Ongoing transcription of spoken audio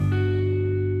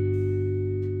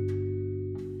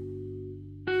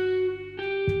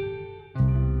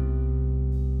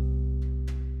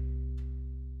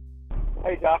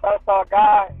crazy. I saw a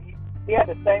guy. He had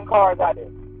the same car as I did.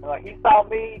 And, like, he saw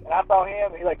me and I saw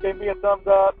him. And he like gave me a thumbs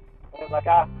up. And like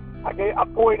I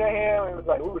pointed at him. And it was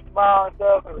like we were smiling and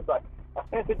stuff. And it was like a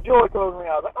sense of joy towards me.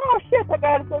 I was like, oh shit, that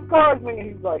guy had the same car as me. And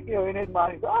he was like, you know, in his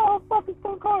mind, he's like, oh fuck, it's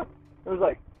same car. It was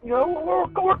like, you know,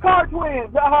 we're car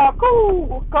twins. Ah, cool,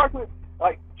 we're car twins.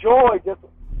 Like joy just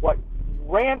like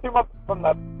ran through from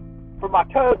my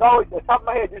toes always to the top of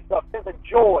my head, just a sense of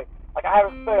joy like I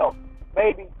haven't felt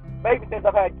maybe since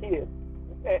I've had kids.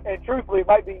 And truthfully, it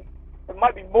might be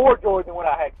more joy than when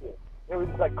I had kids. It was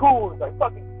just like cool. It was like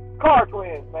fucking car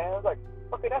twins, man. It was like,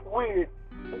 okay, that's weird,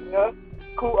 you know.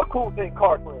 A cool thing,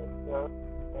 car twins, you know.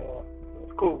 And it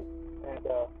was cool. And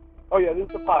oh yeah, this is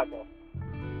the podcast.